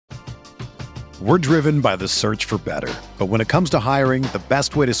We're driven by the search for better. But when it comes to hiring, the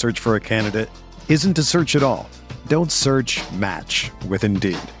best way to search for a candidate isn't to search at all. Don't search, match with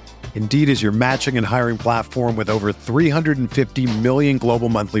Indeed. Indeed is your matching and hiring platform with over 350 million global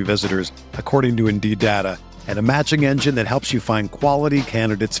monthly visitors, according to Indeed data, and a matching engine that helps you find quality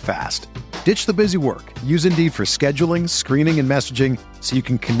candidates fast. Ditch the busy work. Use Indeed for scheduling, screening, and messaging so you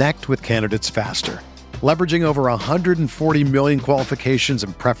can connect with candidates faster. Leveraging over 140 million qualifications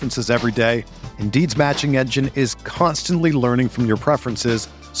and preferences every day, Indeed's matching engine is constantly learning from your preferences,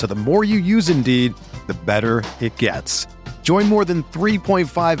 so the more you use Indeed, the better it gets. Join more than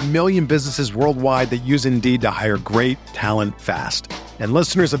 3.5 million businesses worldwide that use Indeed to hire great talent fast. And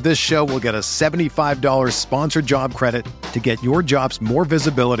listeners of this show will get a $75 sponsored job credit to get your jobs more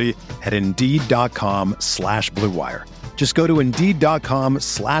visibility at Indeed.com/Blue Wire. Just go to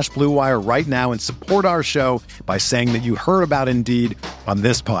Indeed.com/Blue Wire right now and support our show by saying that you heard about Indeed on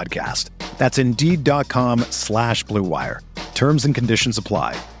this podcast. That's Indeed.com/Blue Wire. Terms and conditions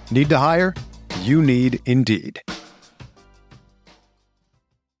apply. Need to hire? You need Indeed.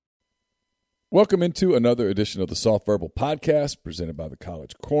 Welcome into another edition of the Soft Verbal Podcast presented by the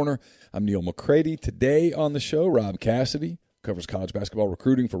College Corner. I'm Neil McCready. Today on the show, Rob Cassidy covers college basketball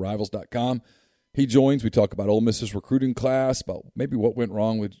recruiting for Rivals.com. He joins. We talk about Ole Miss's recruiting class, about maybe what went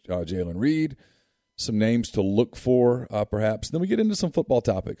wrong with Jalen Reed, some names to look for perhaps. Then we get into some football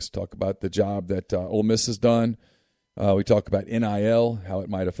topics, talk about the job that Ole Miss has done. We talk about NIL, how it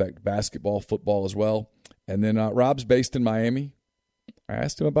might affect basketball, football as well. And then Rob's based in Miami. I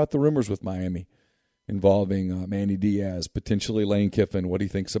asked him about the rumors with Miami involving Manny Diaz, potentially Lane Kiffin, what he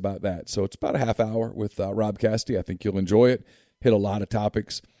thinks about that. So it's about a half hour with Rob Cassidy. I think you'll enjoy it. Hit a lot of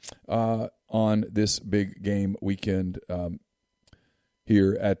topics on this big game weekend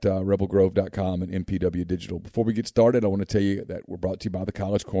here at rebelgrove.com and MPW Digital. Before we get started, I want to tell you that we're brought to you by the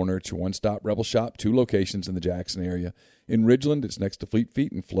College Corner. It's your one-stop Rebel shop, 2 locations in the Jackson area. In Ridgeland, it's next to Fleet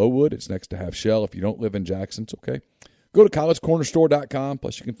Feet. In Flowood, it's next to Half Shell. If you don't live in Jackson, it's okay. Go to collegecornerstore.com.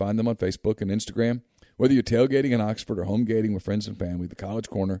 Plus, you can find them on Facebook and Instagram. Whether you're tailgating in Oxford or home gating with friends and family, the College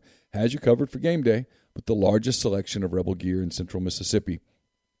Corner has you covered for game day with the largest selection of Rebel gear in central Mississippi.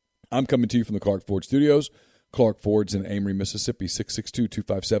 I'm coming to you from the Clark Ford Studios. Clark Ford's in Amory, Mississippi,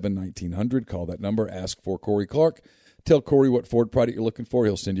 662-257-1900. Call that number. Ask for Corey Clark. Tell Corey what Ford product you're looking for.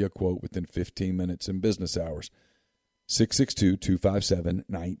 He'll send you a quote within 15 minutes in business hours.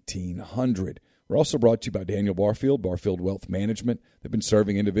 662-257-1900. We're also brought to you by Daniel Barfield, Barfield Wealth Management. They've been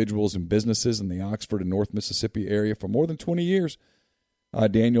serving individuals and businesses in the Oxford and North Mississippi area for more than 20 years.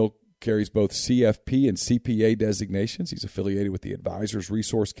 Daniel carries both CFP and CPA designations. He's affiliated with the Advisors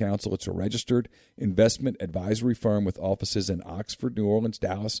Resource Council. It's a registered investment advisory firm with offices in Oxford, New Orleans,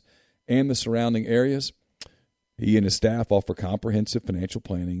 Dallas, and the surrounding areas. He and his staff offer comprehensive financial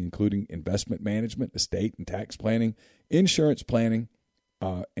planning, including investment management, estate and tax planning, insurance planning,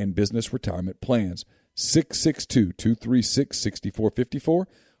 and business retirement plans. 662-236-6454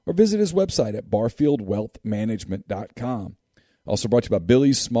 or visit his website at barfieldwealthmanagement.com. Also brought to you by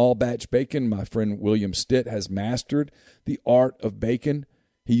Billy's Small Batch Bacon. My friend William Stitt has mastered the art of bacon.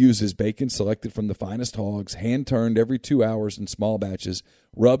 He uses bacon selected from the finest hogs, hand-turned every 2 hours in small batches,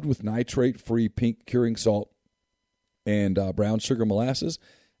 rubbed with nitrate-free pink curing salt and brown sugar molasses,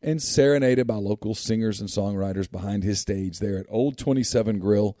 and serenaded by local singers and songwriters behind his stage there at Old 27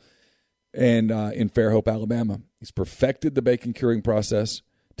 Grill and in Fairhope, Alabama. He's perfected the bacon curing process.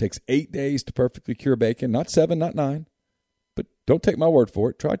 It takes 8 days to perfectly cure bacon, not 7, not 9. But don't take my word for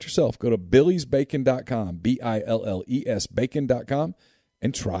it. Try it yourself. Go to billysbacon.com, BILLES bacon.com,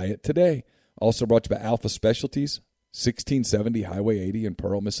 and try it today. Also brought to you by Alpha Specialties, 1670 Highway 80 in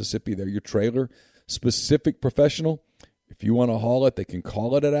Pearl, Mississippi. They're your trailer-specific professional. If you want to haul it, they can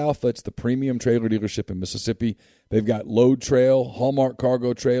call it at Alpha. It's the premium trailer dealership in Mississippi. They've got Load Trail, Hallmark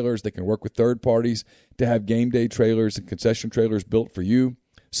cargo trailers. They can work with third parties to have game day trailers and concession trailers built for you.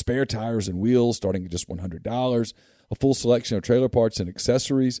 Spare tires and wheels starting at just $100. A full selection of trailer parts and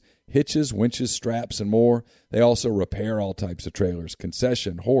accessories, hitches, winches, straps, and more. They also repair all types of trailers,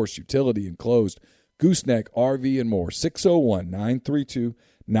 concession, horse, utility, enclosed, gooseneck, RV, and more.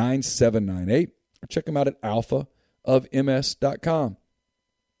 601-932-9798. Or check them out at alphaofms.com.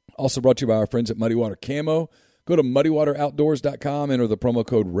 Also brought to you by our friends at Muddy Water Camo. Go to muddywateroutdoors.com, enter the promo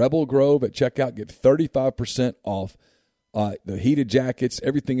code Rebel Grove at checkout, get 35% off the heated jackets,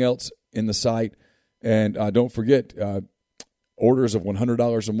 everything else in the site. And don't forget, orders of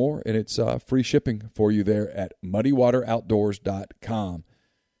 $100 or more, and it's free shipping for you there at muddywateroutdoors.com.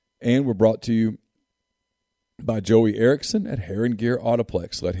 And we're brought to you by Joey Erickson at Heron Gear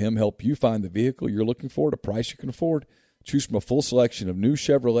Autoplex. Let him help you find the vehicle you're looking for at a price you can afford. Choose from a full selection of new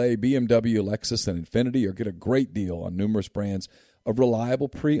Chevrolet, BMW, Lexus, and Infiniti, or get a great deal on numerous brands of reliable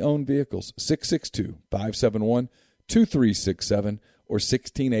pre-owned vehicles. 662-571-2367 or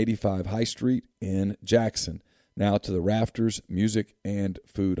 1685 High Street in Jackson. Now to the Rafters Music and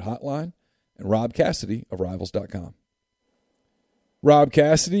Food Hotline and Rob Cassidy of Rivals.com. Rob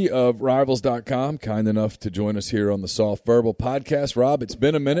Cassidy of Rivals.com, kind enough to join us here on the Soft Verbal Podcast. Rob, it's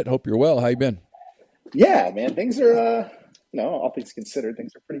been a minute. Hope you're well. How you been? Yeah, man, things are, all things considered,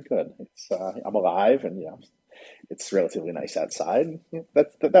 things are pretty good. It's I'm alive, and it's relatively nice outside.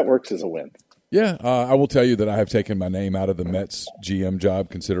 That works as a win. Yeah, I will tell you that I have taken my name out of the Mets GM job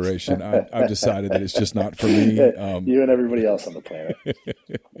consideration. I've decided that it's just not for me. You and everybody else on the planet. But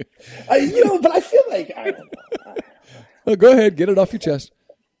I feel like I don't know. Go ahead, get it off your chest.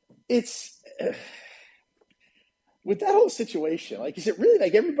 It's with that whole situation, like, is it really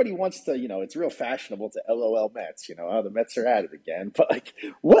like everybody wants to, it's real fashionable to LOL Mets, the Mets are at it again. But like,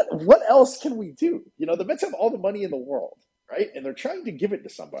 what else can we do? The Mets have all the money in the world, right? And they're trying to give it to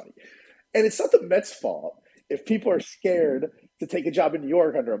somebody. And it's not the Mets' fault if people are scared to take a job in New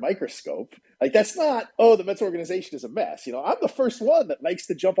York under a microscope. Like, that's not, the Mets organization is a mess. I'm the first one that likes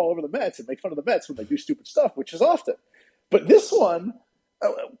to jump all over the Mets and make fun of the Mets when they do stupid stuff, which is often. But this one,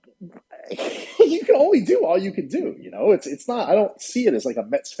 you can only do all you can do. It's not. I don't see it as like a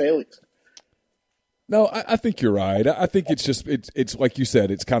Mets failure. No, I think you're right. I think it's just it's like you said.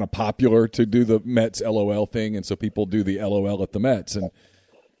 It's kind of popular to do the Mets LOL thing, and so people do the LOL at the Mets. And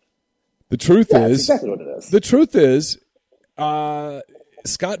the truth is, that's exactly what it is. The truth is,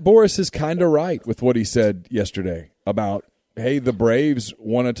 Scott Boras is kind of right with what he said yesterday about, hey, the Braves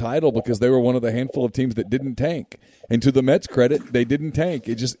won a title because they were one of the handful of teams that didn't tank. And to the Mets' credit, they didn't tank.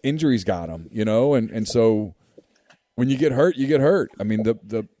 It just injuries got them, and so when you get hurt, you get hurt. I mean,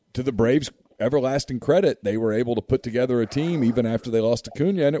 to the Braves' everlasting credit, they were able to put together a team even after they lost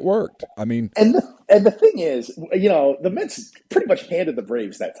Acuna, and it worked. I mean, and the thing is, the Mets pretty much handed the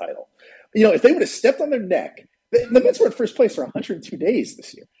Braves that title. If they would have stepped on their neck, the Mets were in first place for 102 days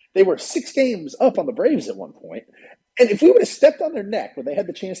this year. They were 6 games up on the Braves at one point. And if we would have stepped on their neck when they had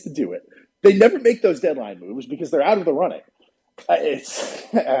the chance to do it, they never make those deadline moves because they're out of the running.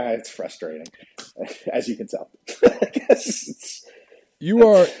 It's frustrating, as you can tell. I guess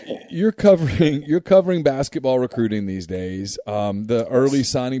you're covering basketball recruiting these days. The early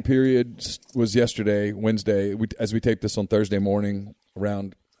signing period was yesterday, Wednesday. As we tape this on Thursday morning,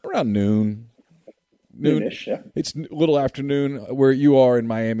 around noon. Noonish, yeah. It's a little afternoon where you are in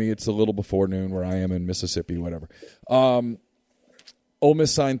Miami. It's a little before noon where I am in Mississippi, whatever. Ole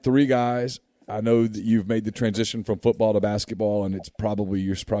Miss signed 3 guys. I know that you've made the transition from football to basketball, and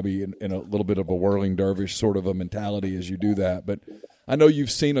you're probably in a little bit of a whirling dervish sort of a mentality as you do that. But I know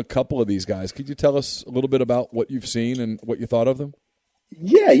you've seen a couple of these guys. Could you tell us a little bit about what you've seen and what you thought of them?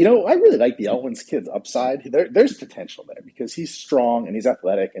 Yeah, I really like the Elwins kid's upside. There's potential there because he's strong and he's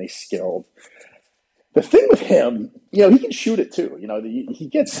athletic and he's skilled. The thing with him, he can shoot it too.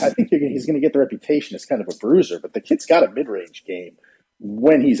 I think he's going to get the reputation as kind of a bruiser, but the kid's got a mid-range game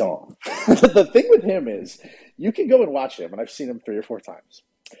when he's on. The thing with him is you can go and watch him, and I've seen him 3 or 4 times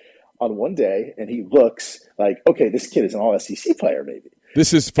on one day, and he looks like, okay, this kid is an all-SEC player, maybe.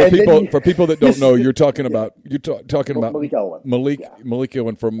 This is for people that don't know. You're talking about Malik Elwin. Malik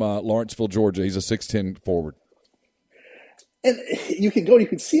Elwin from Lawrenceville, Georgia. He's a 6'10" forward. And you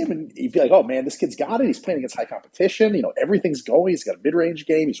can see him and you'd be like, oh, man, this kid's got it. He's playing against high competition. Everything's going. He's got a mid-range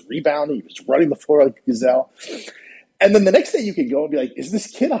game. He's rebounding. He's running the floor like a gazelle. And then the next day you can go and be like, is this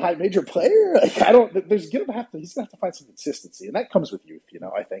kid a high major player? Like, he's going to have to find some consistency. And that comes with youth,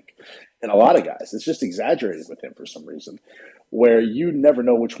 I think. And a lot of guys, it's just exaggerated with him for some reason, where you never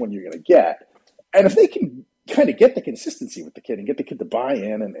know which one you're going to get. And if they can kind of get the consistency with the kid and get the kid to buy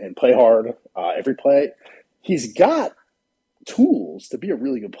in and play hard every play, he's got tools to be a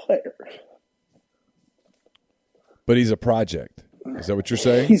really good player. But he's a project. Is that what you're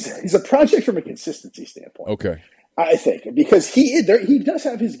saying? He's a project from a consistency standpoint. Okay. I think because he does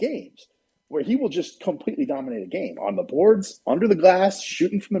have his games where he will just completely dominate a game on the boards, under the glass,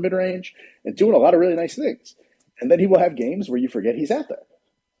 shooting from the mid-range, and doing a lot of really nice things. And then he will have games where you forget he's out there.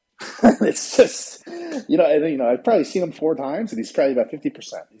 It's just, I've probably seen him 4 times, and he's probably about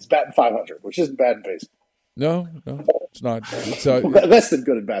 50%. He's batting .500, which isn't bad in baseball. No, it's not. It's less than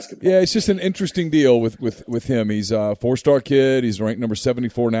good in basketball. Yeah, it's just an interesting deal with him. He's a 4-star kid. He's ranked number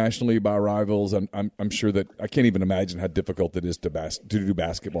 74 nationally by Rivals. I'm sure that I can't even imagine how difficult it is to do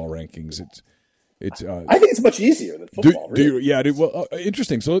basketball rankings. I think it's much easier than football. Well,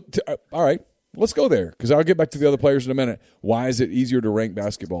 interesting. So, all right. Let's go there because I'll get back to the other players in a minute. Why is it easier to rank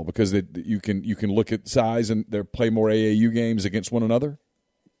basketball? Because you can look at size and they play more AAU games against one another?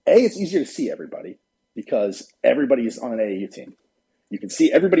 It's easier to see everybody because everybody is on an AAU team. You can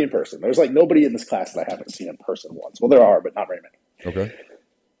see everybody in person. There's like nobody in this class that I haven't seen in person once. Well, there are, but not very many. Okay.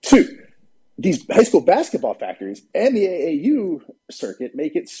 2, these high school basketball factories and the AAU circuit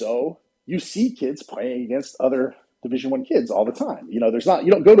make it so you see kids playing against other Division I kids all the time. You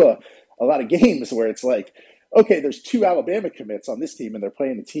don't go to a lot of games where it's like, okay, there's 2 Alabama commits on this team and they're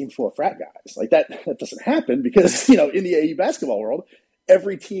playing a team full of frat guys. Like that doesn't happen because, in the AAU basketball world,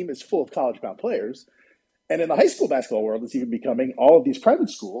 every team is full of college-bound players. And in the high school basketball world, it's even becoming all of these private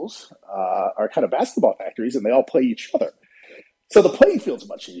schools are kind of basketball factories and they all play each other. So the playing field's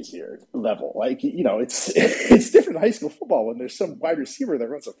much easier level. Like, it's different in high school football when there's some wide receiver that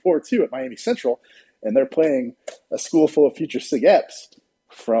runs a 4.2 at Miami Central and they're playing a school full of future Sig Eps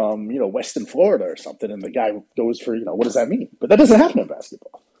from, Western Florida or something, and the guy goes for, what does that mean? But that doesn't happen in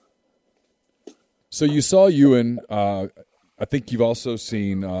basketball. So you saw Ewan. I think you've also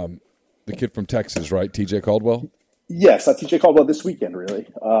seen the kid from Texas, right, TJ Caldwell? Yes, TJ Caldwell this weekend, really.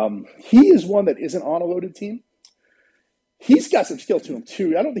 He is one that isn't on a loaded team. He's got some skill to him,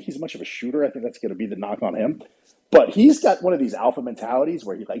 too. I don't think he's much of a shooter. I think that's going to be the knock on him. But he's got one of these alpha mentalities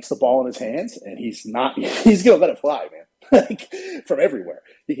where he likes the ball in his hands, and he's going to let it fly, man. From everywhere.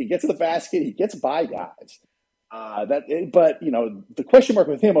 He can get to the basket. He gets by guys. But the question mark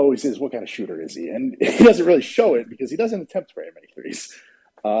with him always is, what kind of shooter is he? And he doesn't really show it because he doesn't attempt very many threes.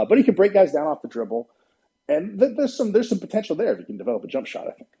 But he can break guys down off the dribble. And there's some potential there if he can develop a jump shot,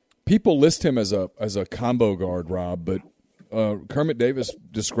 I think. People list him as a combo guard, Rob, but Kermit Davis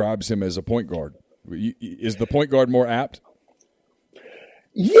describes him as a point guard. Is the point guard more apt?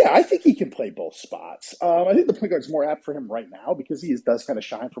 Yeah, I think he can play both spots. I think the point guard's more apt for him right now because he does kind of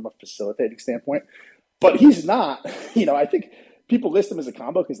shine from a facilitating standpoint. But he's not, I think people list him as a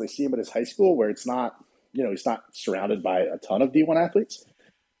combo because they see him at his high school where it's not, he's not surrounded by a ton of D1 athletes.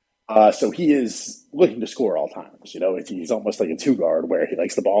 So he is looking to score all times. He's almost like a 2 guard where he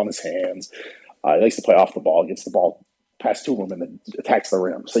likes the ball in his hands. He likes to play off the ball, gets the ball past 2 of them, and then attacks the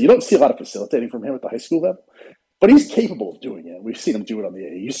rim. So you don't see a lot of facilitating from him at the high school level. But he's capable of doing it. We've seen him do it on the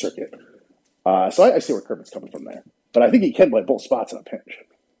AAU circuit. So I see where Kermit's coming from there. But I think he can play both spots in a pinch.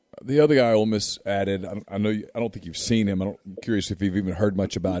 The other guy Ole Miss added, I don't think you've seen him. I'm curious if you've even heard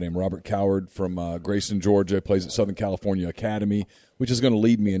much about him. Robert Coward from Grayson, Georgia, plays at Southern California Academy, which is going to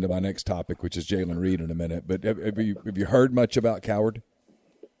lead me into my next topic, which is Jalen Reed in a minute. But have you heard much about Coward?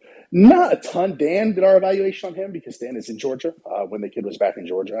 Not a ton. Dan did our evaluation on him because Dan is in Georgia when the kid was back in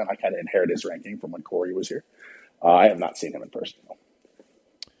Georgia, and I kind of inherited his ranking from when Corey was here. I have not seen him in person.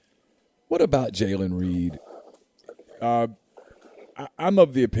 What about Jalen Reed? I'm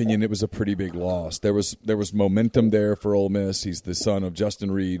of the opinion it was a pretty big loss. There was momentum there for Ole Miss. He's the son of Justin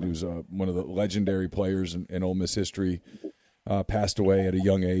Reed, who's one of the legendary players in Ole Miss history. Passed away at a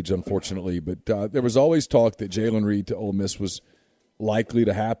young age, unfortunately. But there was always talk that Jalen Reed to Ole Miss was likely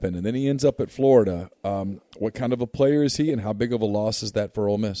to happen, and then he ends up at Florida. What kind of a player is he, and how big of a loss is that for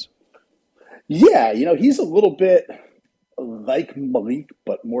Ole Miss? Yeah, he's a little bit like Malik,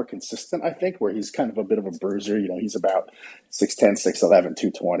 but more consistent, I think, where he's kind of a bit of a bruiser. He's about 6'10", 6'11",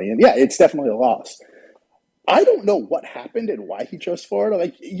 220. And, yeah, it's definitely a loss. I don't know what happened and why he chose Florida.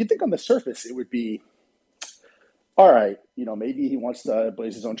 Like, you'd think on the surface it would be, all right, maybe he wants to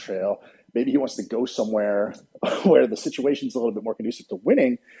blaze his own trail. Maybe he wants to go somewhere where the situation's a little bit more conducive to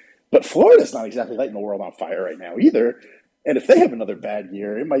winning. But Florida's not exactly lighting the world on fire right now either. And if they have another bad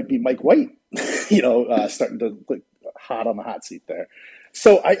year, it might be Mike White, starting to look hot on the hot seat there.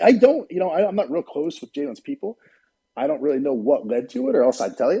 So I don't, I'm not real close with Jalen's people. I don't really know what led to it, or else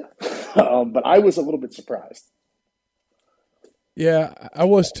I'd tell you. But I was a little bit surprised. Yeah, I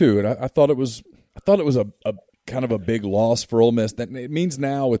was too, and I thought it was a kind of a big loss for Ole Miss. That it means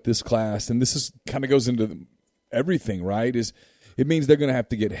now with this class, and this is kind of goes into everything, right? It means they're going to have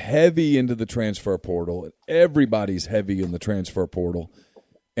to get heavy into the transfer portal. Everybody's heavy in the transfer portal.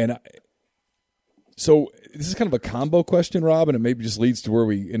 And so this is kind of a combo question, Rob, and it maybe just leads to where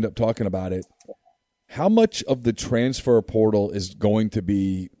we end up talking about it. How much of the transfer portal is going to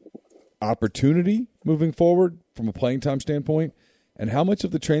be opportunity moving forward from a playing time standpoint? And how much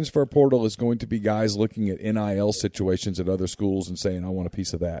of the transfer portal is going to be guys looking at NIL situations at other schools and saying, I want a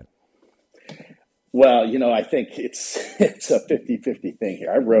piece of that? Well, I think it's a 50-50 thing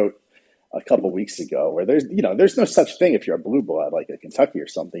here. I wrote a couple of weeks ago where there's no such thing if you're a blue blood like a Kentucky or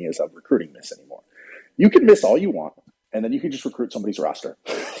something as a recruiting miss anymore. You can miss all you want, and then you can just recruit somebody's roster.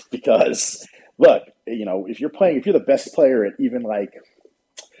 Because, look, if you're the best player at even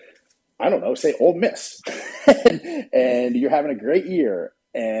I don't know, say Ole Miss, and you're having a great year,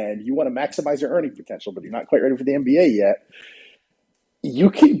 and you want to maximize your earning potential, but you're not quite ready for the NBA yet,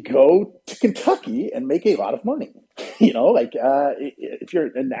 you can go to Kentucky and make a lot of money. If you're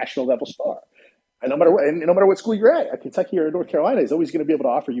a national level star, and no matter what school you're at Kentucky or North Carolina is always going to be able to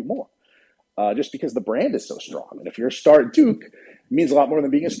offer you more, just because the brand is so strong. And if you're a star at Duke, it means a lot more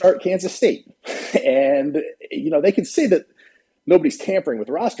than being a star at Kansas State. And they can say that nobody's tampering with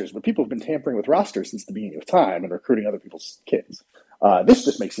rosters, but people have been tampering with rosters since the beginning of time and recruiting other people's kids. This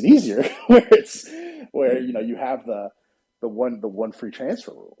just makes it easier, where you have the one free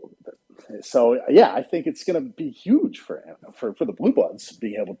transfer rule. So yeah, I think it's going to be huge for the Blue Bloods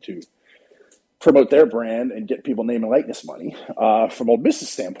being able to promote their brand and get people name and likeness money. From Ole Miss's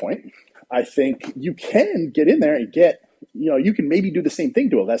standpoint, I think you can get in there and get, you can maybe do the same thing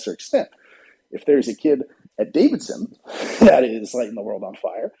to a lesser extent. If there's a kid at Davidson that is lighting the world on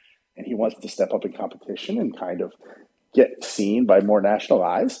fire and he wants to step up in competition and kind of get seen by more national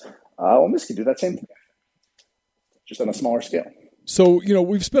eyes, Ole Miss can do that same thing, just on a smaller scale. So,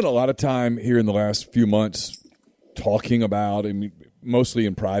 we've spent a lot of time here in the last few months talking about, mostly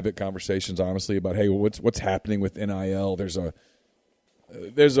in private conversations, honestly, about, hey, what's happening with NIL? There's a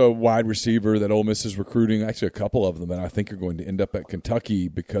wide receiver that Ole Miss is recruiting, actually a couple of them, that I think are going to end up at Kentucky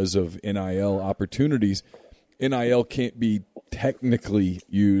because of NIL opportunities. NIL can't be technically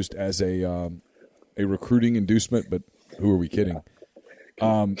used as a recruiting inducement, but who are we kidding?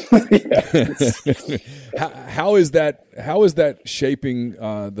 How is that shaping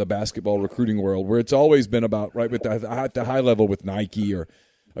the basketball recruiting world, where it's always been about, right, with the high level with Nike or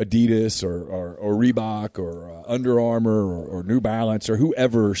Adidas or Reebok or Under Armour or New Balance or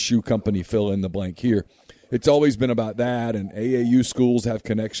whoever shoe company, fill in the blank here. It's always been about that, and AAU schools have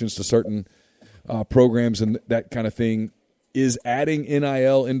connections to certain programs and that kind of thing. Is adding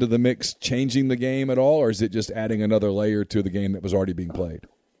NIL into the mix changing the game at all, or is it just adding another layer to the game that was already being played?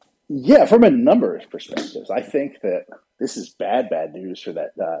 Yeah, from a number of perspectives, I think that this is bad news for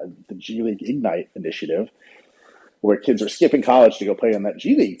that the G League Ignite initiative, where kids are skipping college to go play on that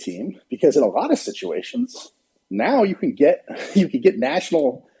G League team, because in a lot of situations now you can get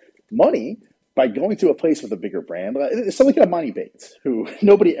national money by going to a place with a bigger brand. So look at Amani Bates, who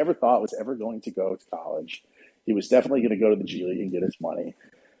nobody ever thought was ever going to go to college. He was definitely going to go to the G League and get his money.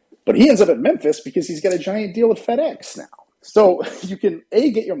 But he ends up at Memphis because he's got a giant deal with FedEx now. So you can, A,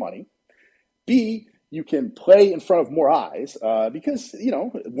 get your money. B, you can play in front of more eyes because,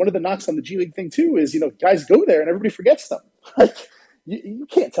 one of the knocks on the G League thing, too, is, guys go there and everybody forgets them. You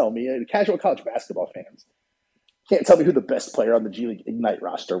can't tell me, casual college basketball fans can't tell me who the best player on the G League Ignite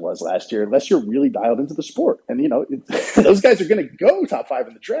roster was last year unless you're really dialed into the sport. And, those guys are going to go top 5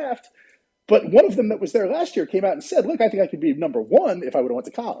 in the draft. But one of them that was there last year came out and said, look, I think I could be number 1 if I would have went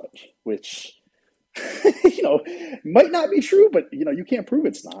to college, which, might not be true, but, you can't prove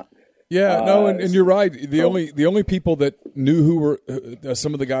it's not. Yeah, no, and you're right. The only people that knew who were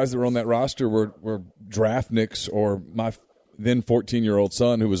some of the guys that were on that roster were draft nicks or my then 14-year-old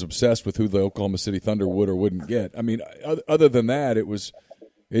son, who was obsessed with who the Oklahoma City Thunder would or wouldn't get. I mean, other than that,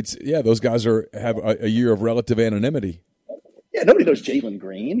 those guys have a year of relative anonymity. Yeah, nobody knows Jalen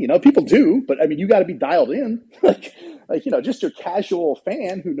Green. People do, but you got to be dialed in. Just your casual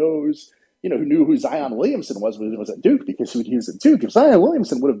fan who knows, who knew who Zion Williamson was when he was at Duke, because he was at Duke. If Zion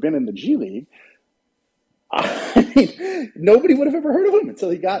Williamson would have been in the G League, nobody would have ever heard of him until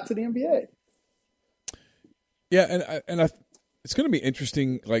he got to the NBA. Yeah, it's going to be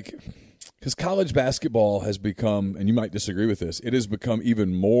interesting, because college basketball has become, and you might disagree with this, it has become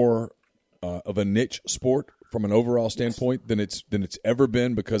even more of a niche sport from an overall standpoint than it's ever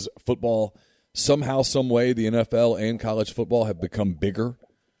been, because football, somehow, some way, the NFL and college football have become bigger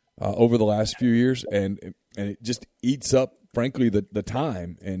over the last few years, and it just eats up, frankly, the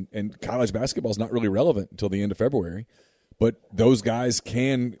time. And college basketball is not really relevant until the end of February, but those guys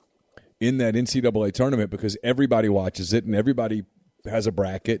can, in that NCAA tournament, because everybody watches it and everybody has a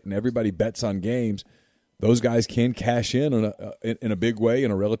bracket and everybody bets on games, those guys can cash in a big way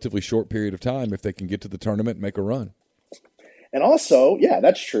in a relatively short period of time if they can get to the tournament and make a run. And also, yeah,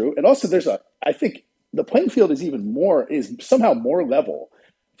 that's true. And also I think the playing field is somehow more level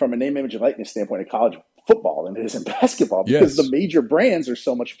from a name, image, and likeness standpoint in college football than it is in basketball, because the major brands are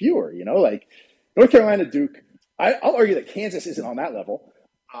so much fewer, like North Carolina, Duke. I'll argue that Kansas isn't on that level.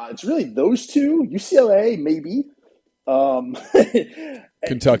 It's really those two, UCLA, maybe.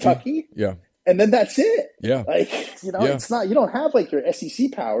 Kentucky. Yeah. And then that's it. Yeah. It's not, you don't have your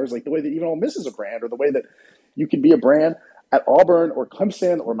SEC powers, the way that even Ole Miss is a brand, or the way that you can be a brand at Auburn or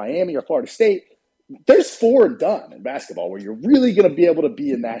Clemson or Miami or Florida State. There's 4 and done in basketball where you're really going to be able to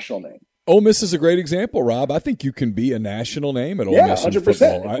be a national name. Ole Miss is a great example, Rob. I think you can be a national name at Ole Miss in 100%.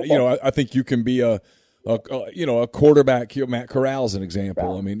 football. I think you can be a quarterback. Matt Corral's an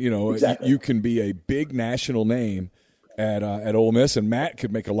example. I mean, exactly. you can be a big national name at Ole Miss, and Matt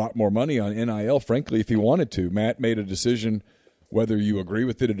could make a lot more money on NIL, frankly, if he wanted to. Matt made a decision, whether you agree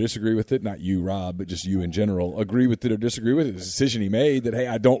with it or disagree with it, not you, Rob, but just you in general, agree with it or disagree with it. It's a decision he made that, hey,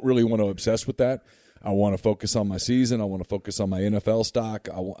 I don't really want to obsess with that. I want to focus on my season. I want to focus on my NFL stock.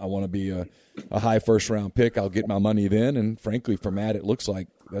 I want to be a high first-round pick. I'll get my money then. And frankly, for Matt, it looks like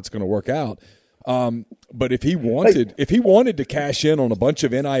that's going to work out. But if he wanted to cash in on a bunch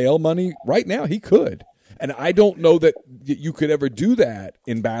of NIL money right now, he could. And I don't know that you could ever do that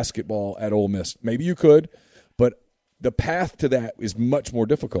in basketball at Ole Miss. Maybe you could, but the path to that is much more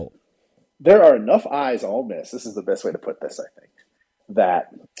difficult. There are enough eyes on Ole Miss. This is the best way to put this, I think,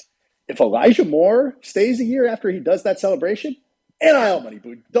 that if Elijah Moore stays a year after he does that celebration, NIL money,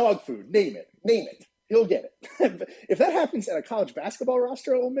 dog food, name it, he'll get it. If that happens at a college basketball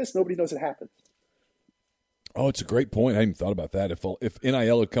roster at Ole Miss, nobody knows it happened. Oh, it's a great point. I hadn't thought about that. If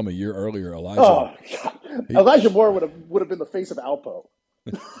NIL had come a year earlier, Elijah Moore would have been the face of Alpo.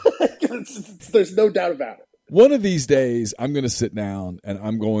 There's no doubt about it. One of these days, I'm going to sit down and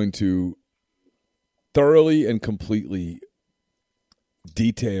I'm going to thoroughly and completely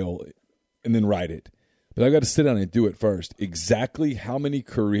detail and then write it. But I've got to sit down and do it first. Exactly how many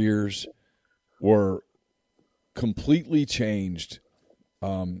careers were completely changed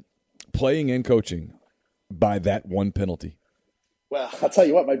playing and coaching by that one penalty? Well, I'll tell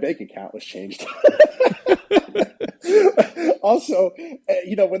you what, my bank account was changed. Also,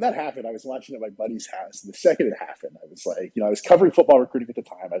 when that happened, I was watching at my buddy's house. And the second it happened, I was like, I was covering football recruiting at the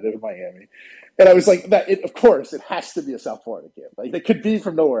time. I lived in Miami. And I was like, of course, it has to be a South Florida kid. Like, it could be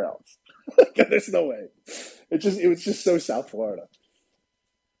from nowhere else. There's no way. It was just so South Florida.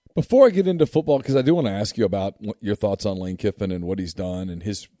 Before I get into football, because I do want to ask you about your thoughts on Lane Kiffin and what he's done and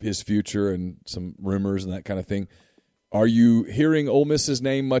his future and some rumors and that kind of thing. Are you hearing Ole Miss's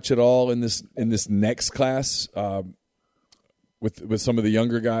name much at all in this next class with some of the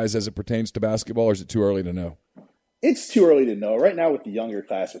younger guys as it pertains to basketball, or is it too early to know? It's too early to know. Right now with the younger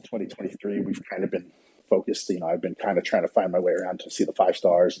class of 2023, we've kind of been focused. I've been kind of trying to find my way around to see the 5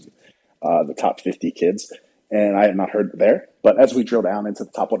 stars, the top 50 kids. And I have not heard there. But as we drill down into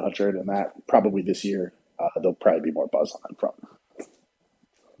the top 100 and that, probably this year, there'll probably be more buzz on that front.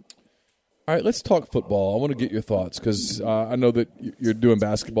 All right, let's talk football. I want to get your thoughts because I know that you're doing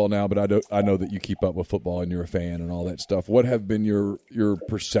basketball now, but I know that you keep up with football and you're a fan and all that stuff. What have been your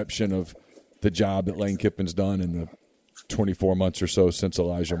perception of the job that Lane Kiffin's done in the 24 months or so since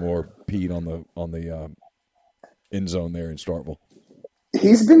Elijah Moore peed on the end zone there in Starkville?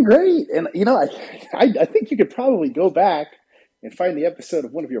 He's been great. And, I think you could probably go back and find the episode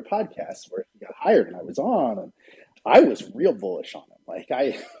of one of your podcasts where he got hired and I was on. And I was real bullish on him. Like,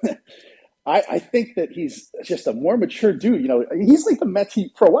 I think that he's just a more mature dude. He's like the Mets.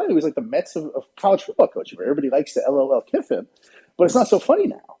 For a while, he was like the Mets of college football coaching, where everybody likes to LOL Kiffin. But it's not so funny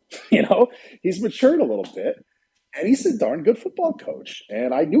now. He's matured a little bit. And he's a darn good football coach.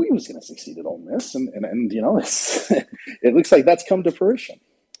 And I knew he was going to succeed at Ole Miss. And it looks like that's come to fruition.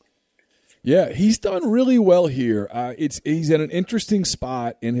 Yeah, he's done really well here. He's at an interesting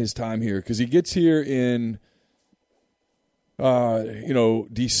spot in his time here because he gets here in,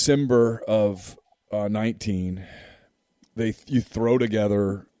 December of 19. You throw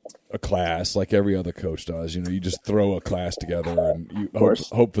together a class like every other coach does. You just throw a class together and you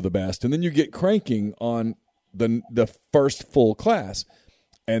hope for the best. And then you get cranking on the first full class,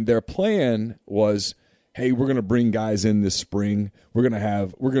 and their plan was, hey, we're going to bring guys in this spring. We're going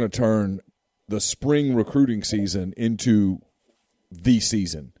to turn the spring recruiting season into the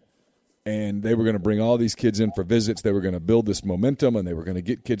season, and they were going to bring all these kids in for visits. They were going to build this momentum, and they were going to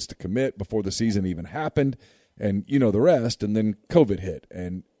get kids to commit before the season even happened, and the rest. And then COVID hit,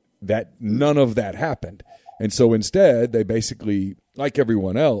 and none of that happened. And so instead, they basically, like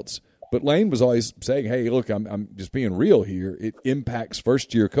everyone else. But Lane was always saying, hey, look, I'm just being real here. It impacts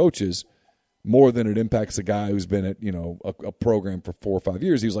first-year coaches more than it impacts a guy who's been at, a program for 4 or 5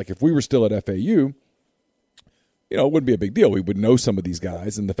 years. He was like, if we were still at FAU, it wouldn't be a big deal. We would know some of these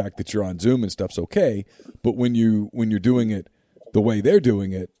guys, and the fact that you're on Zoom and stuff's okay. But when you're doing it the way they're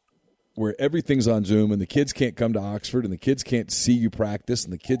doing it, where everything's on Zoom and the kids can't come to Oxford and the kids can't see you practice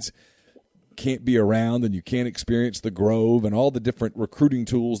and the kids can't be around and you can't experience the Grove and all the different recruiting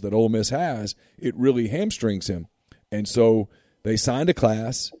tools that Ole Miss has, it really hamstrings him. And so they signed a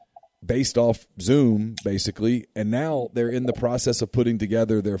class based off Zoom, basically, and now they're in the process of putting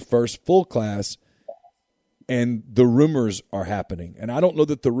together their first full class, and the rumors are happening. And I don't know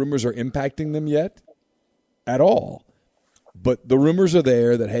that the rumors are impacting them yet at all. But the rumors are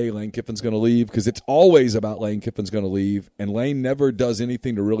there that, hey, Lane Kiffin's going to leave, because it's always about Lane Kiffin's going to leave, and Lane never does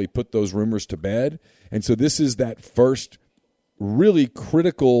anything to really put those rumors to bed. And so this is that first really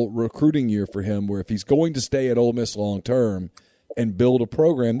critical recruiting year for him, where if he's going to stay at Ole Miss long term and build a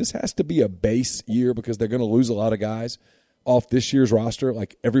program, this has to be a base year, because they're going to lose a lot of guys off this year's roster,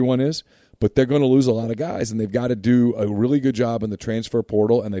 like everyone is. But they're going to lose a lot of guys, and they've got to do a really good job in the transfer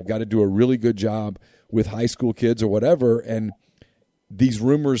portal, and they've got to do a really good job with high school kids or whatever. And these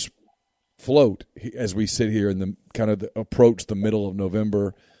rumors float as we sit here in the kind of approach the middle of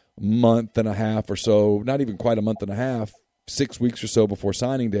November, month and a half or so, not even quite a month and a half, 6 weeks or so before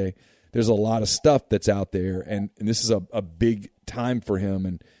signing day. There's a lot of stuff that's out there, and this is a big time for him.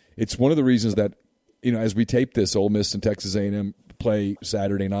 And it's one of the reasons that, as we tape this, Ole Miss and Texas A&M play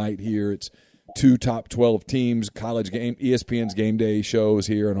Saturday night here. It's 2 top 12 teams, college game, ESPN's game day shows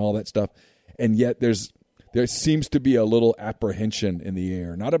here and all that stuff. And yet there seems to be a little apprehension in the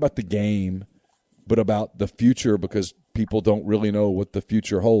air, not about the game, but about the future, because people don't really know what the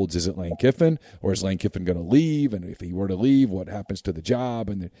future holds. Is it Lane Kiffin, or is Lane Kiffin going to leave? And if he were to leave, what happens to the job?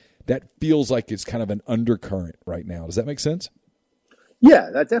 And that feels like it's kind of an undercurrent right now. Does that make sense?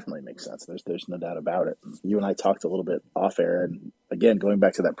 Yeah, that definitely makes sense. There's no doubt about it. You and I talked a little bit off air, and again, going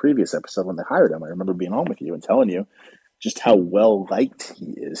back to that previous episode when they hired him, I remember being on with you and telling you just how well liked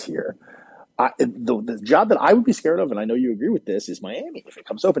he is here. The job that I would be scared of, and I know you agree with this, is Miami if it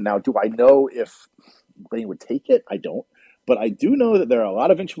comes open. Now, do I know if Lane would take it? I don't. But I do know that there are a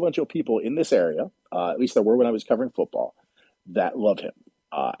lot of influential people in this area, at least there were when I was covering football, that love him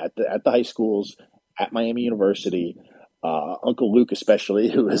at the high schools, at Miami University. Uncle Luke,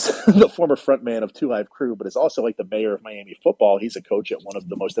 especially, who is the former frontman of Two Live Crew, but is also like the mayor of Miami football. He's a coach at one of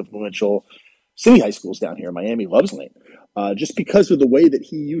the most influential city high schools down here. Miami loves Lane, just because of the way that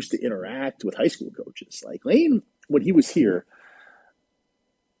he used to interact with high school coaches. Like Lane, when he was here,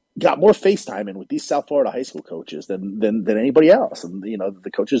 got more FaceTime in with these South Florida high school coaches than anybody else, and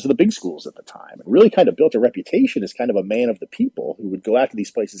the coaches of the big schools at the time, and really kind of built a reputation as kind of a man of the people who would go out to these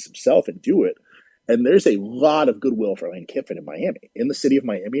places himself and do it. And there's a lot of goodwill for Lane Kiffin in Miami, in the city of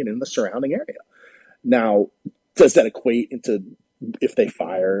Miami and in the surrounding area. Now, does that equate into if they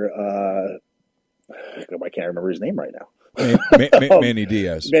fire, I can't remember his name right now. Manny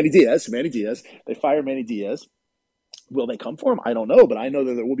Diaz. Manny Diaz. They fire Manny Diaz. Will they come for him? I don't know, but I know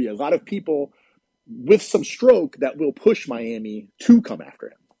that there will be a lot of people with some stroke that will push Miami to come after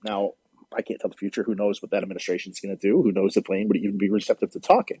him. Now, I can't tell the future. Who knows what that administration is going to do? Who knows if Lane would even be receptive to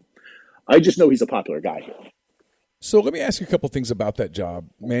talking? I just know he's a popular guy here. So let me ask you a couple things about that job.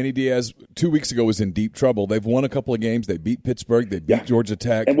 Manny Diaz, 2 weeks ago, was in deep trouble. They've won a couple of games. They beat Pittsburgh. They beat Georgia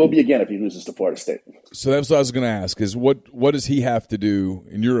Tech. And will be again if he loses to Florida State. So that's what I was going to ask, is what does he have to do,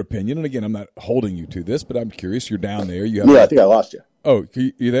 in your opinion? And again, I'm not holding you to this, but I'm curious. You're down there. I think I lost you. Oh,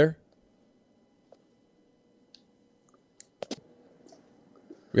 you there?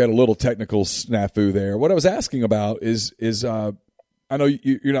 We had a little technical snafu there. What I was asking about is I know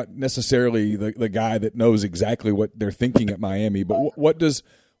you're not necessarily the guy that knows exactly what they're thinking at Miami, but what does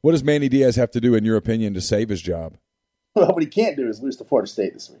Manny Diaz have to do, in your opinion, to save his job? Well, what he can't do is lose to Florida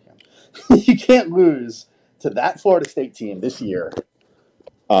State this weekend. You can't lose to that Florida State team this year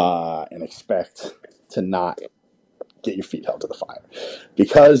and expect to not get your feet held to the fire.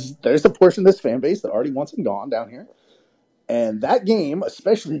 Because there's a portion of this fan base that already wants him gone down here. And that game,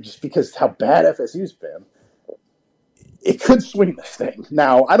 especially just because how bad FSU's been, it could swing this thing.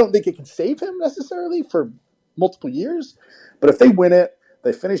 Now, I don't think it can save him necessarily for multiple years, but if they win it,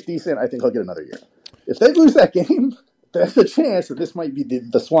 they finish decent, I think he'll get another year. If they lose that game, there's a chance that this might be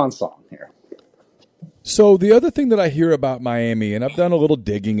the swan song here. So the other thing that I hear about Miami, and I've done a little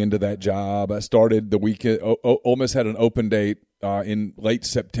digging into that job. I started the weekend. Ole Miss had an open date in late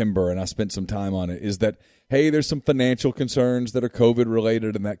September, and I spent some time on it, is that, hey, there's some financial concerns that are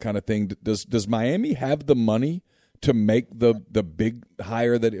COVID-related and that kind of thing. Does Miami have the money to make the big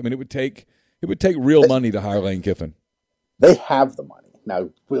hire that, it would take real money to hire Lane Kiffin? They have the money. Now,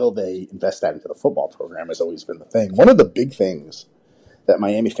 will they invest that into the football program has always been the thing. One of the big things that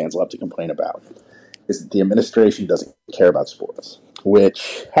Miami fans love to complain about is that the administration doesn't care about sports,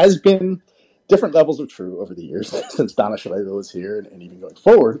 which has been different levels of true over the years since Donna Shalala was here and even going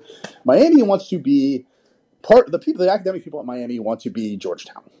forward. Miami wants to be the academic people at Miami want to be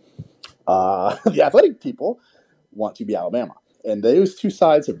Georgetown. The athletic people want to be Alabama. And those two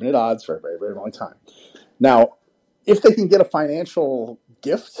sides have been at odds for a very, very long time. Now, if they can get a financial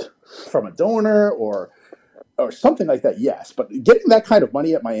gift from a donor or something like that, yes. But getting that kind of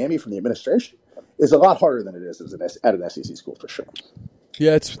money at Miami from the administration is a lot harder than it is at an SEC school for sure.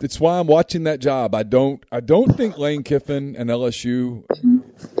 Yeah, it's why I'm watching that job. I don't think Lane Kiffin and LSU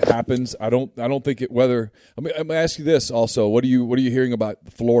happens. I don't think it. Whether I'm gonna ask you this also. What are you hearing about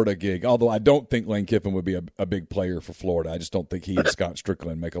the Florida gig? Although I don't think Lane Kiffin would be a big player for Florida. I just don't think he and Scott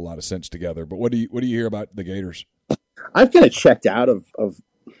Strickland make a lot of sense together. But what do you hear about the Gators? I've kind of checked out of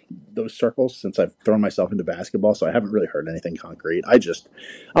those circles since I've thrown myself into basketball, so I haven't really heard anything concrete.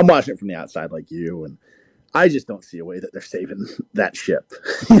 I'm watching it from the outside like you, and I just don't see a way that they're saving that ship.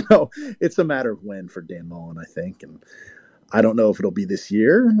 It's a matter of when for Dan Mullen, I think, and I don't know if it'll be this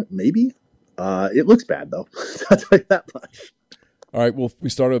year. Maybe. It looks bad though. I'll tell you that much. All right. Well, we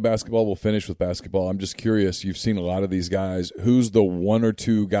started with basketball. We'll finish with basketball. I'm just curious. You've seen a lot of these guys. Who's the one or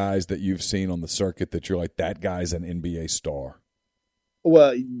two guys that you've seen on the circuit that you're like, that guy's an NBA star?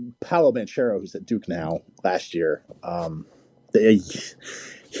 Well, Paolo Banchero, who's at Duke now, last year,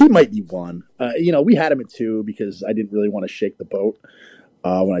 he might be one. We had him at 2 because I didn't really want to shake the boat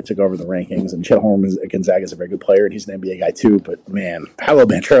when I took over the rankings. And Chet Holmgren at Gonzaga is a very good player, and he's an NBA guy too. But man, Paolo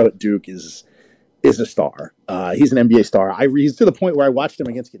Banchero at Duke is a star. He's an NBA star. He's to the point where I watched him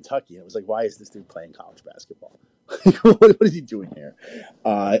against Kentucky, and it was like, why is this dude playing college basketball? What is he doing here?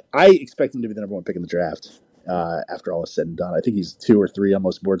 I expect him to be the number 1 pick in the draft after all is said and done. I think he's 2 or 3 on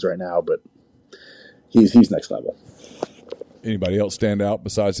most boards right now, but he's next level. Anybody else stand out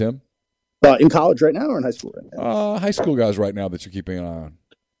besides him? In college right now or in high school right now? High school guys right now that you're keeping an eye on.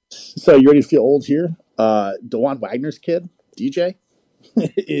 So you ready to feel old here? DeJuan Wagner's kid, DJ,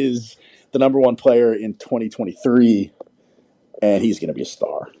 is the number 1 player in 2023, and he's going to be a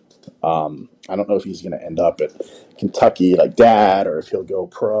star. I don't know if he's going to end up at Kentucky like Dad, or if he'll go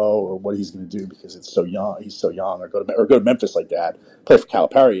pro, or what he's going to do because it's so young. He's so young, or go to Memphis like Dad, play for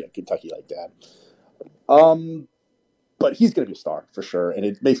Calipari at Kentucky like Dad. But he's going to be a star for sure, and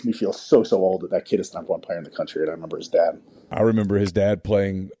it makes me feel so old that kid is the number 1 player in the country, and I remember his dad. I remember his dad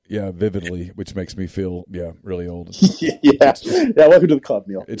playing, vividly, which makes me feel, really old. Yeah. Welcome to the club,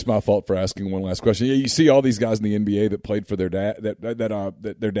 Neil. It's my fault for asking one last question. Yeah, you see all these guys in the NBA that played for their dad,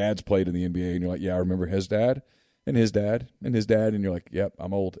 that their dads played in the NBA, and you're like, yeah, I remember his dad, and his dad, and his dad, and you're like, yep,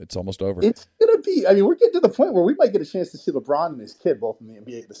 I'm old. It's almost over. It's going to be, we're getting to the point where we might get a chance to see LeBron and his kid both in the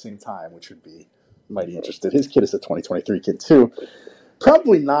NBA at the same time, which would be mighty interested. His kid is a 2023 kid too.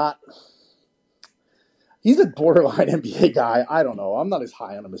 Probably not. He's a borderline NBA guy. I don't know. I'm not as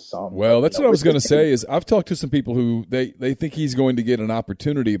high on him as some. Well, that's what I was going to say. Is I've talked to some people who they think he's going to get an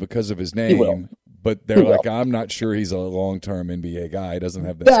opportunity because of his name, but they're like, I'm not sure he's a long-term NBA guy. He doesn't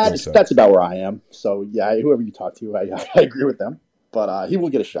have that skill set. That's about where I am. So yeah, whoever you talk to, I agree with them. But he will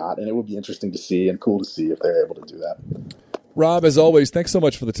get a shot, and it will be interesting to see and cool to see if they're able to do that. Rob, as always, thanks so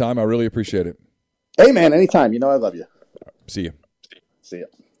much for the time. I really appreciate it. Hey, man, anytime. I love you. See you. See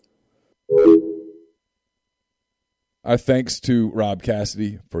you. Our thanks to Rob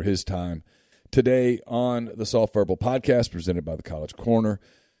Cassidy for his time today on the Soft Verbal Podcast presented by the College Corner.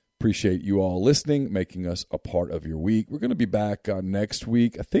 Appreciate you all listening, making us a part of your week. We're going to be back next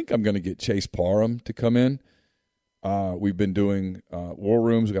week. I think I'm going to get Chase Parham to come in. We've been doing war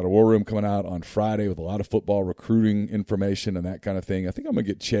rooms. We've got a war room coming out on Friday with a lot of football recruiting information and that kind of thing. I think I'm going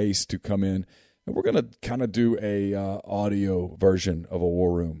to get Chase to come in. And we're going to kind of do a audio version of a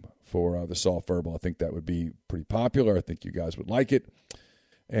war room for the Soft Verbal. I think that would be pretty popular. I think you guys would like it.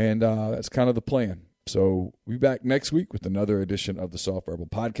 And that's kind of the plan. So we'll be back next week with another edition of the Soft Verbal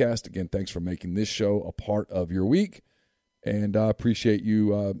Podcast. Again, thanks for making this show a part of your week. And I appreciate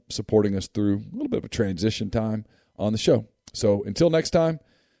you supporting us through a little bit of a transition time on the show. So until next time,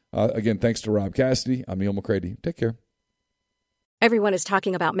 again, thanks to Rob Cassidy. I'm Neil McCready. Take care. Everyone is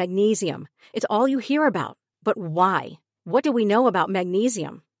talking about magnesium. It's all you hear about. But why? What do we know about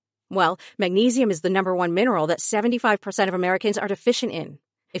magnesium? Well, magnesium is the number 1 mineral that 75% of Americans are deficient in.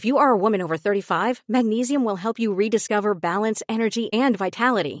 If you are a woman over 35, magnesium will help you rediscover balance, energy, and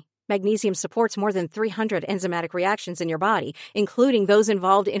vitality. Magnesium supports more than 300 enzymatic reactions in your body, including those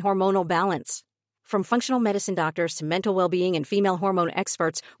involved in hormonal balance. From functional medicine doctors to mental well-being and female hormone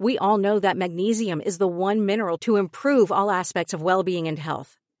experts, we all know that magnesium is the one mineral to improve all aspects of well-being and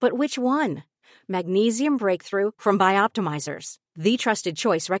health. But which one? Magnesium Breakthrough from Bioptimizers, the trusted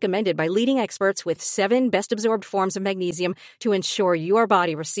choice recommended by leading experts with 7 best-absorbed forms of magnesium to ensure your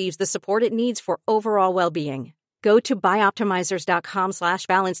body receives the support it needs for overall well-being. Go to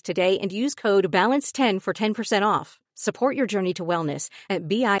bioptimizers.com/balance today and use code BALANCE10 for 10% off. Support your journey to wellness at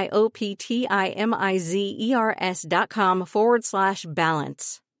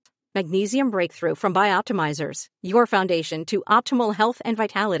bioptimizers.com/balance. Magnesium Breakthrough from Bioptimizers, your foundation to optimal health and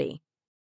vitality.